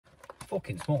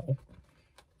fucking small.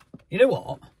 You know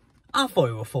what? I thought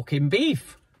it was fucking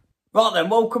beef. Right then,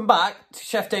 welcome back to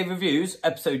Chef Dave Reviews,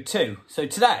 episode 2. So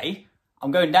today,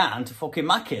 I'm going down to fucking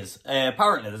Macca's.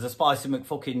 Apparently there's a spicy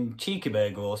McFucking cheeky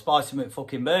burger or spicy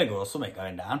McFucking burger or something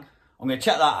going down. I'm going to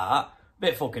check that out. A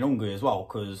bit fucking hungry as well,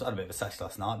 because I had a bit of a sesh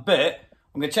last night. But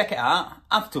I'm going to check it out.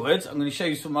 Afterwards, I'm going to show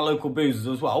you some of my local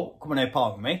boozers as well. Come on here,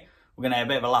 park with me. We're going to have a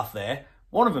bit of a laugh there.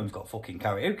 One of them's got fucking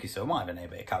karaoke, so I might have a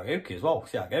bit of karaoke as well.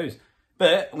 See how it goes.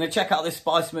 But I'm going to check out this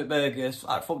spicy McBurger.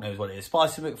 I fuck knows what it is.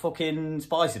 Spicy McFucking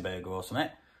spicy burger or something.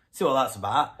 See what that's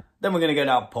about. Then we're going to go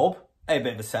down pub. A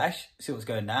bit of a sesh. See what's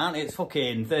going down. It's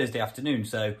fucking Thursday afternoon.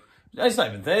 So it's not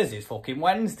even Thursday. It's fucking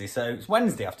Wednesday. So it's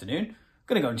Wednesday afternoon. I'm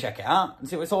going to go and check it out and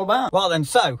see what it's all about. Right then,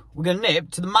 so we're going to nip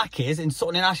to the Macca's in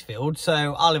Sutton in Ashfield.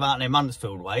 So I live out near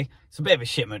Mansfield way. It's a bit of a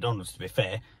shit McDonald's to be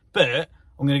fair. But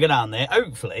I'm going to go down there.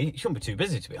 Hopefully, it shouldn't be too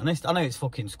busy to be honest. I know it's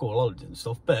fucking school holidays and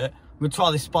stuff. But I'm going to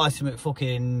try this spicy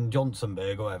McFucking Johnson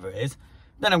burger, whatever it is.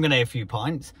 Then I'm going to have a few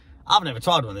pints. I've never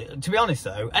tried one. To be honest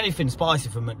though, anything spicy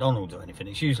from McDonald's or anything,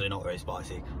 it's usually not very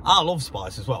spicy. I love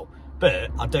spice as well.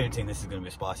 But I don't think this is going to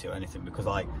be spicy or anything. Because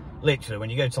like, literally, when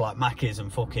you go to like Macca's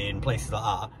and fucking places like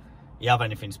that, you have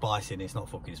anything spicy and it's not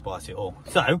fucking spicy at all.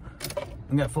 So, I'm going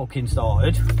to get fucking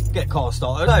started. Get car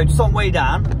started. So, just on way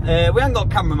down. We haven't got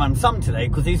cameraman Sam today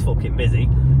because he's fucking busy.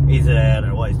 He's, I don't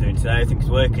know what he's doing today. I think he's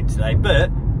working today.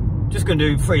 But, just going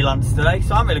to do freelance today.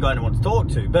 So, I haven't really got anyone to talk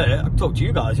to. But, I can talk to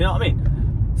you guys, you know what I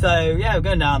mean? So, yeah, we're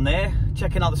going down there.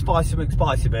 Checking out the Spicy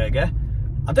McSpicy burger.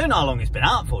 I don't know how long it's been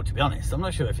out for, to be honest. I'm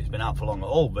not sure if it's been out for long at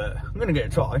all. But, I'm going to give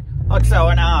it a try. Like I say,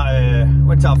 I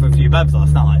went out for a few bevs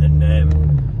last night. And,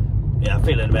 yeah, I'm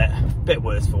feeling a bit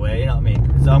worse for wear, you know what I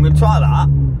mean? So I'm going to try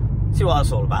that, see what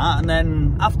that's all about, and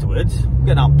then afterwards,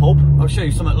 go down pub. I'll show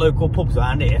you some at local pubs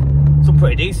around here, some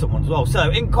pretty decent ones as well.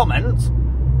 So in comments,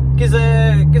 give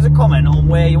us a comment on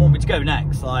where you want me to go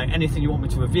next, like anything you want me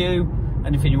to review,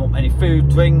 anything you want, any food,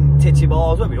 drink, titty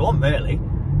bars, whatever you want really.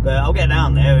 But I'll get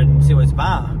down there and see what it's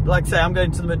about. But like I say, I'm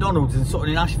going to the McDonald's in Sutton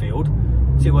in Ashfield,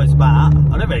 see what it's about.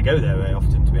 I don't really go there very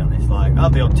often, to be honest. Like, I'll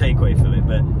be on takeaway for it,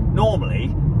 but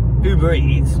normally Uber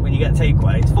Eats, when you get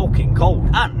takeaway, it's fucking cold.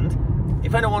 And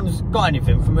if anyone's got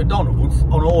anything from McDonald's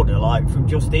on order, like from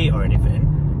Just Eat or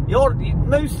anything,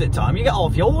 most of the time you get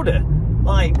half your order.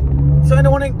 Like, so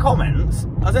anyone in comments,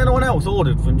 has anyone else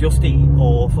ordered from Just Eat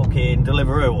or fucking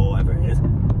Deliveroo or whatever it is?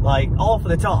 Like, half of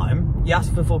the time, you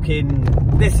ask for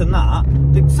fucking this and that,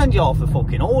 they send you half the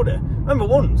fucking order. Remember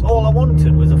once, all I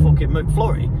wanted was a fucking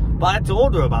McFlurry, but I had to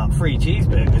order about 3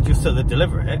 cheeseburgers just so they'd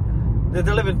deliver it. They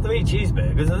delivered 3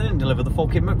 cheeseburgers and they didn't deliver the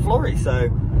fucking McFlurry.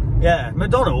 So, yeah,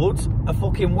 McDonald's are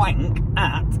fucking wank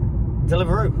at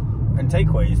Deliveroo and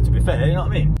takeaways, to be fair, you know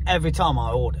what I mean? Every time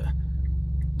I order,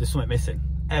 there's something missing.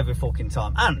 Every fucking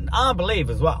time. And I believe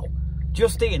as well,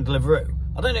 Just Eat and Deliveroo,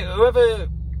 I don't know, whoever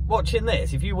watching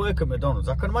this, if you work at McDonald's,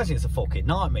 I can imagine it's a fucking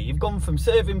nightmare. You've gone from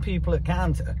serving people at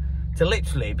counter to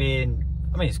literally being,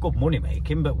 I mean, it's good money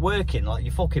making, but working like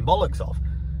your fucking bollocks off.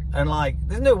 And like,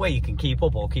 there's no way you can keep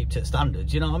up or keep to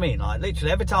standards, you know what I mean? Like,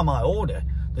 literally every time I order,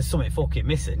 there's something fucking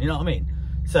missing, you know what I mean?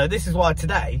 So this is why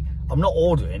today, I'm not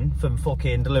ordering from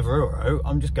fucking Deliveroo,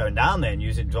 I'm just going down there and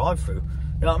using drive-through,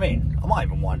 you know what I mean? I might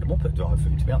even wind them up at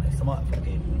drive-through, to be honest. I might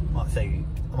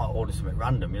order something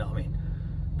random, you know what I mean?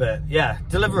 But yeah,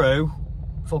 Deliveroo,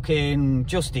 fucking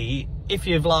Just Eat, if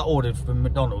you've like ordered from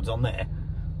McDonald's on there,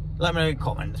 let me know in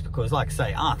comments, because like I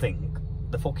say, I think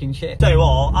the fucking shit. Tell you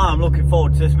what, I'm looking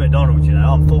forward to this McDonald's, you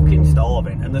know, I'm fucking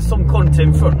starving. And there's some cunt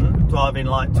in front driving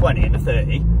like 20 into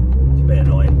 30. It's a bit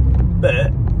annoying.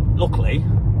 But luckily,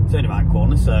 it's only around the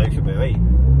corner, so it should be alright.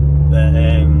 But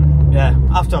yeah,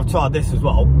 after I've tried this as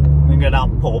well, I'm going to go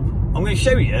down the pub. I'm going to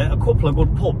show you a couple of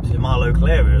good pubs in my local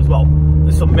area as well.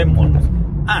 There's some mint ones.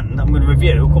 And I'm going to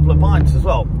review a couple of pints as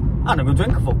well. And I'm going to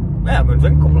drink a couple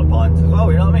of pints as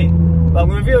well, you know what I mean? But I'm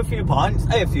going to review a few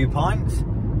pints,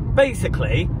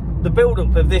 Basically, the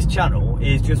build-up of this channel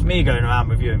is just me going around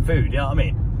reviewing food, you know what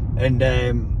I mean? And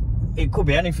it could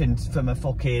be anything from a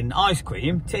fucking ice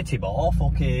cream, titty bar,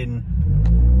 fucking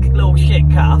little shit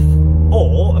calf,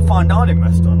 or a fine dining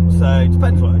restaurant. So it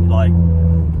depends what you like.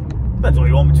 Depends what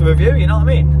you want me to review, you know what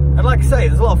I mean? And like I say,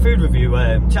 there's a lot of food review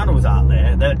channels out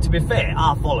there that, to be fair,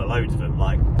 I follow loads of them.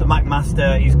 Like the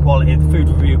McMaster, He's Quality, the Food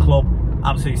Review Club,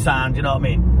 absolute sound, you know what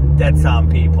I mean? Dead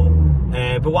sound people.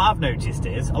 But what I've noticed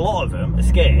is a lot of them are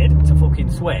scared to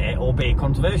fucking swear or be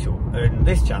controversial. And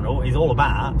this channel is all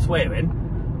about swearing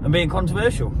and being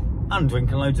controversial and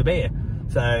drinking loads of beer.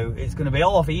 So it's going to be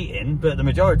half eating, but the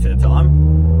majority of the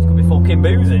time it's going to be fucking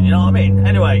boozing, you know what I mean?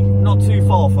 Anyway, not too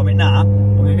far from it now.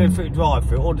 I'm going to go through the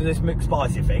drive-through, order this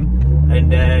McSpicy thing,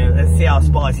 and let's see how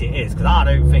spicy it is, because I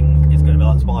don't think it's going be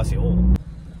that spicy at all.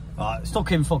 Right,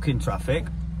 stuck in fucking traffic.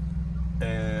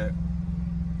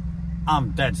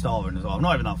 I'm dead starving as well. I'm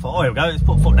not even that far. Oh, here we go. Let's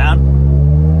put foot down.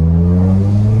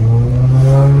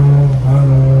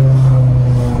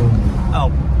 Oh,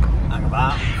 hang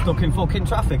about. Stuck in fucking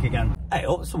traffic again. Hey,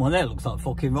 oh, someone there looks like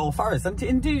fucking Rolf Harris. And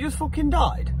he just fucking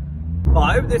died. Well,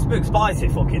 I hope this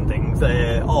McSpicy fucking thing's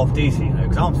half decent, you know,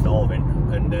 because I'm starving.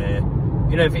 And,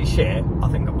 you know, if it's shit, I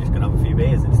think I'm just going to have a few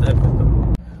beers instead.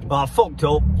 But I fucked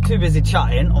up, too busy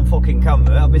chatting on fucking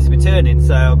camera. I've missed my turning,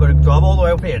 so I've got to drive all the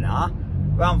way up here now.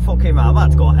 Round fucking round, I've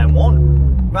had to go on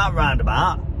M1,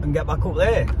 roundabout, and get back up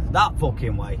there. That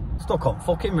fucking way. Stuck on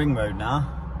fucking Ring Road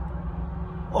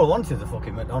now. All I want is a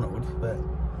fucking McDonald's, but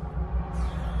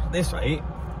at this rate,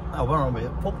 oh, we're on a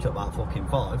pub to about fucking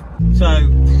 5. So,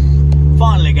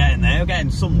 finally getting there, getting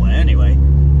somewhere anyway.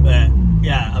 But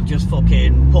yeah, I've just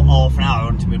fucking put half an hour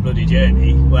onto my bloody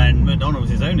journey when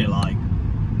McDonald's is only like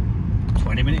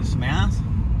 20 minutes to my house.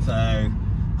 So,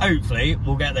 hopefully,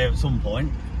 we'll get there at some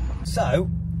point. So,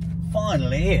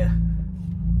 finally here.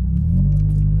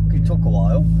 It took a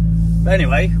while. But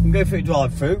anyway, we'll go through a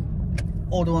drive-through,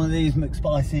 order one of these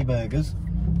McSpicy burgers,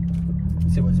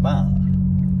 see what it's about.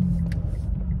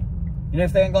 You know,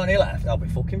 if they ain't got any left, I'll be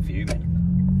fucking fuming.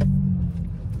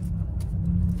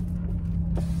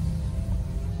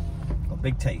 Got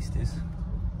big tasters.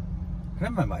 I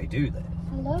can't remember how you do that.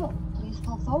 Hello, please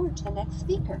call forward to the next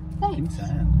speaker. Thanks.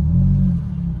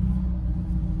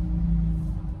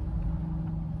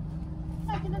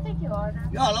 Can I take your order?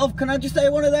 Yeah, love, can I just say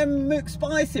one of them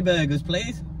McSpicy burgers,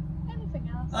 please? Anything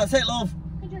else? That's it, love.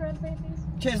 Could you red please?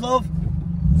 Cheers, love.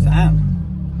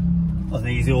 Sam. That was an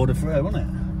easy order for her, wasn't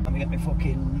it? Let me get my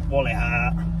fucking wallet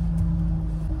out.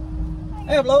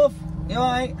 Hey, up, love. You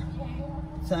alright?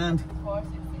 Yeah. Sound.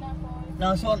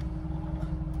 Nice one.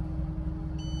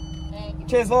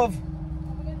 Cheers, love.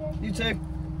 You too.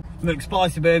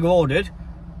 McSpicy burger ordered.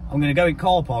 I'm going to go in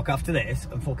car park after this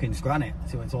and fucking scran it,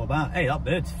 see what it's all about. Hey, that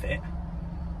bird's fit.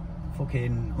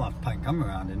 Fucking, I might have to pan camera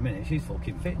around in a minute. She's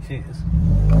fucking fit, she is.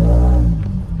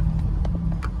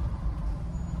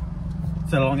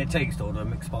 So how long it takes to order a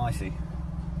McSpicy.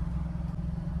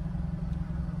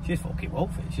 She's fucking well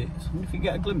fit, she is. I wonder if you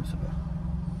get a glimpse of her.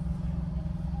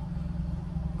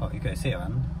 Can't you go see her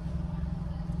hand?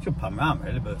 Should pan around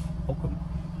really, but fuck them.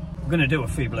 We're going to do a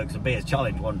 3 blokes and beers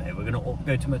challenge one day. We're going to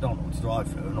go to McDonald's, drive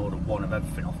through and order one of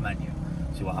everything off menu.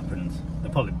 See what happens.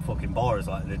 They'll probably fucking bar us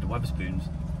like they did the Wetherspoons.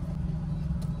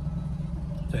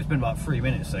 So it's been about 3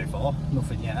 minutes so far.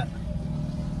 Nothing yet.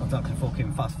 Not exactly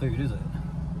fucking fast food, is it?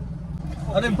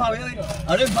 I didn't pay you.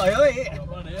 I didn't pay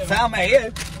you. Sam, mate,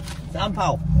 you. Sam,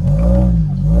 pal.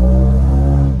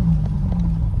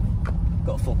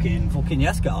 Got fucking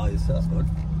yes, guys. That's good.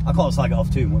 I can't slag it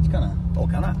off too much, can I? Or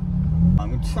can I?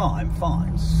 I'm going to try and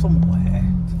find somewhere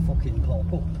to fucking park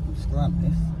up and scran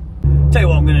this. Tell you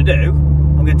what I'm going to do.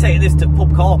 I'm going to take this to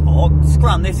pub car park,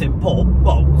 scran this in pub,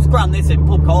 well, scran this in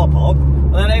pub car park,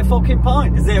 and then a fucking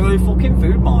pint, 0 fucking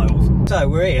food miles. So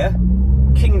we're here,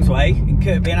 Kingsway in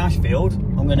Kirkby and Ashfield.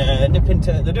 I'm going to nip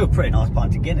into, they do a pretty nice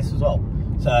pint of Guinness as well.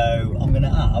 So I'm going to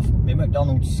have my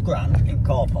McDonald's scran in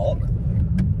car park,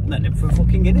 and then nip for a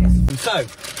fucking Guinness. And so,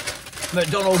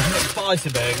 McDonald's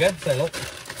McSpicy burger, so look.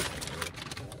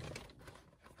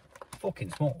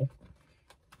 Fucking small.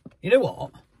 You know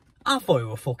what? I thought it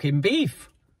were fucking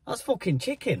beef. That's fucking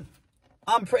chicken.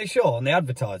 I'm pretty sure on the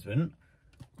advertisement,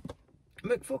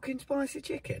 McFucking spicy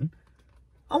chicken.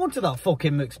 I wanted that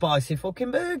fucking McSpicy fucking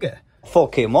burger.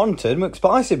 Fucking wanted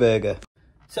McSpicy burger.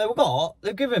 So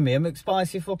they've given me a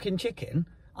McSpicy fucking chicken.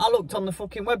 I looked on the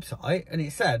fucking website and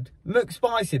it said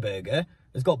McSpicy burger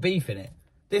has got beef in it.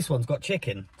 This one's got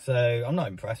chicken. So I'm not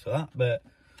impressed with that, but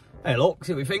hey, look,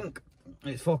 see what we think.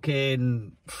 It's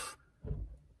fucking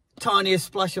tiniest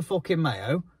splash of fucking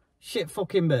mayo, shit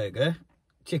fucking burger,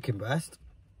 chicken breast,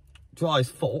 dry as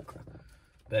fuck,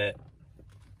 but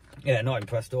yeah, not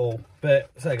impressed at all. But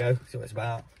so there you go, see what it's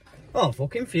about. Oh, I'm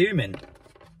fucking fuming.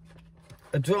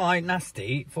 A dry,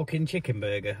 nasty fucking chicken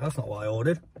burger. That's not what I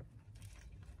ordered.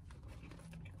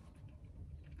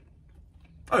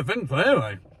 I think so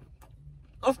anyway.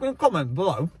 Ask me a comment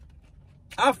below.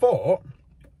 I thought,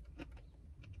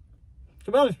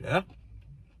 to be honest with you,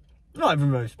 not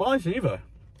even very spicy either.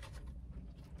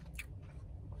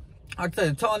 I'd say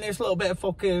the tiniest little bit of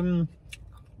fucking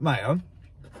mayo.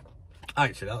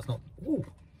 Actually, that's not, ooh,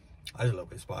 that is a little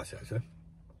bit spicy actually.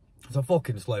 It's a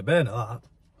fucking slow burner, that.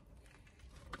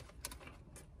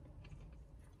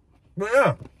 But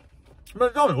yeah,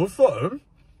 McDonald's, so,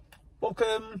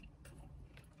 fucking,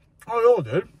 I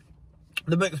ordered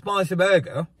the McSpicy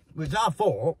burger, which I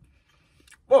thought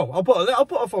Well, I'll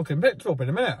put a fucking picture up in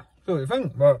a minute. See what you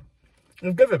think, but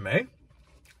they've given me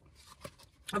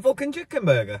a fucking chicken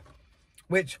burger,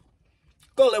 which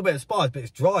got a little bit of spice, but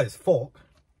it's dry as fuck.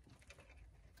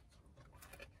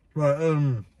 But,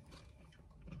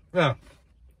 yeah.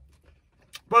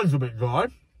 Bread's a bit dry.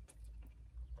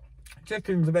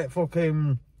 Chicken's a bit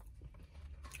fucking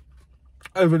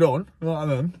overdone, you know what I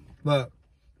mean? But,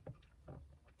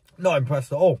 not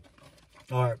impressed at all.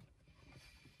 Like,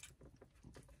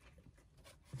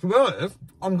 to be honest,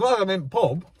 I'm glad I'm in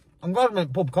pub. I'm glad I'm in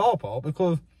pub car park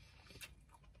because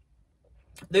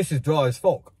this is dry as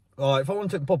fuck. Like, if I want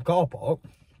to pub car park,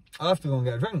 I'll have to go and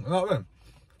get a drink, you know what I mean?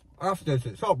 I have to go to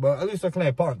the shop, but at least I can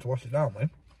have a pint to wash it down with.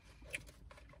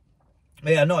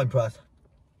 But yeah, not impressed.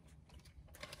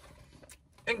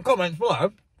 In comments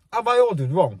below, have I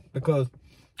ordered wrong? Because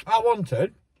I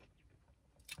wanted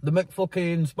the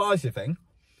McFucking spicy thing.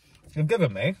 They've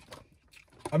given me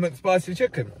a McSpicy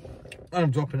chicken. And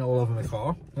I'm dropping it all over my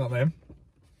car, you know what I mean?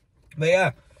 But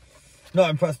yeah, not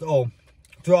impressed at all.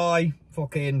 Dry,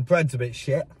 fucking bread's a bit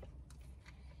shit.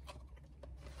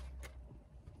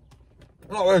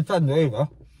 Not very tender either.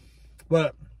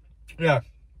 But, yeah.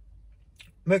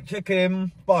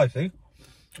 McChicken spicy.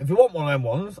 If you want one of them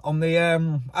ones on the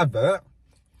advert,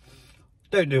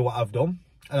 don't do what I've done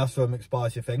and ask for a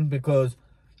McSpicy thing, because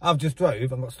I've just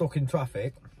drove and got stuck in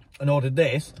traffic and ordered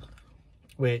this,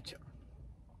 which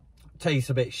tastes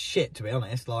a bit shit, to be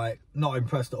honest. Like, not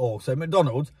impressed at all. So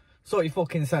McDonald's, sort your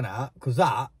fucking cent out, because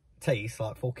that tastes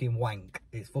like fucking wank.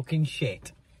 It's fucking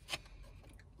shit.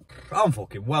 I'm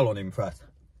fucking well unimpressed.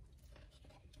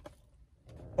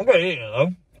 I'm gonna eat it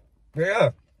though. But yeah,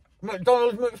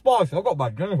 McDonald's McSpicy. I've got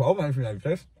bacon as well, if you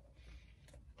notice.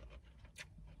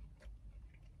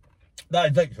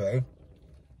 That is actually,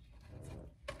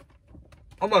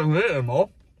 I'm not gonna eat it anymore,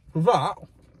 because that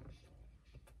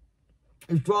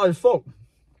is dry as fuck.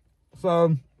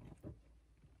 So,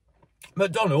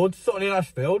 McDonald's, sort in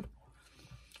Ashfield,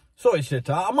 sorted shit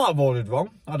out. I might have ordered wrong.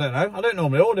 I don't know. I don't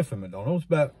normally order from McDonald's,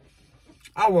 but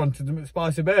I wanted the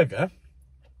McSpicy burger.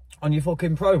 On your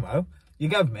fucking promo, you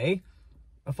gave me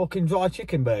a fucking dry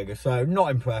chicken burger, so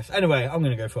not impressed. Anyway, I'm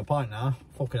going to go for a pint now.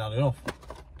 Fucking had enough.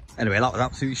 Anyway, that was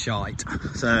absolute shite.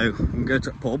 So, I'm going to go to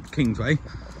a pub, Kingsway.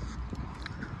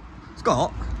 It's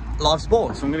got live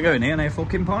sports, so I'm going to go in here and have a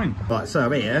fucking pint. Right, so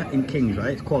I'm here in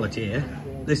Kingsway. It's quality here.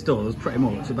 This does pretty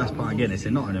much the best pint of Guinness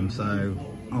in Nottingham, so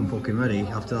I'm fucking ready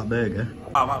after that burger.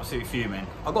 I'm absolutely fuming.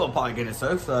 I've got a pint of Guinness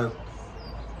though, so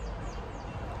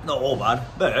not all bad,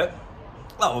 but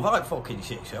well, I've had fucking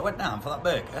shit show. I went down for that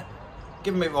burger,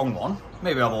 given me the wrong one.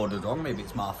 Maybe I've ordered wrong, maybe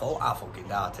it's my fault. I fucking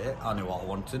doubt it. I knew what I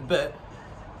wanted, but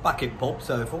back in pub,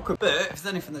 so fuck. But if there's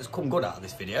anything that's come good out of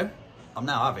this video, I'm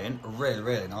now having a really,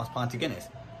 really nice pint of Guinness.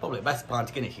 Probably the best pint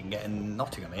of Guinness you can get in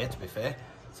Nottingham here, to be fair.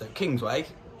 So Kingsway,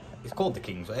 it's called the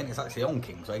Kingsway, and it's actually on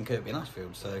Kingsway in Kirkby and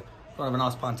Ashfield. So if you want to have a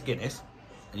nice pint of Guinness,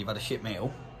 and you've had a shit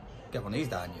meal, get one of these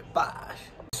down your bash.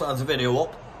 So that's the video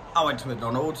up. I went to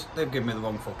McDonald's, they've given me the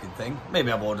wrong fucking thing. Maybe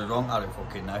I've ordered wrong, I don't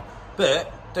fucking know.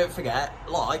 But don't forget,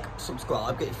 like,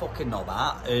 subscribe, get your fucking knob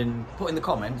out, and put in the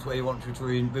comments where you want me to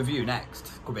review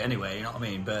next. Could be anywhere, you know what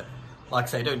I mean? But like I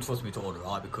say, don't trust me to order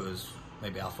right, because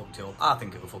maybe I fucked it up. I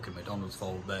think it was fucking McDonald's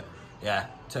fault, but yeah,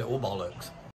 total bollocks.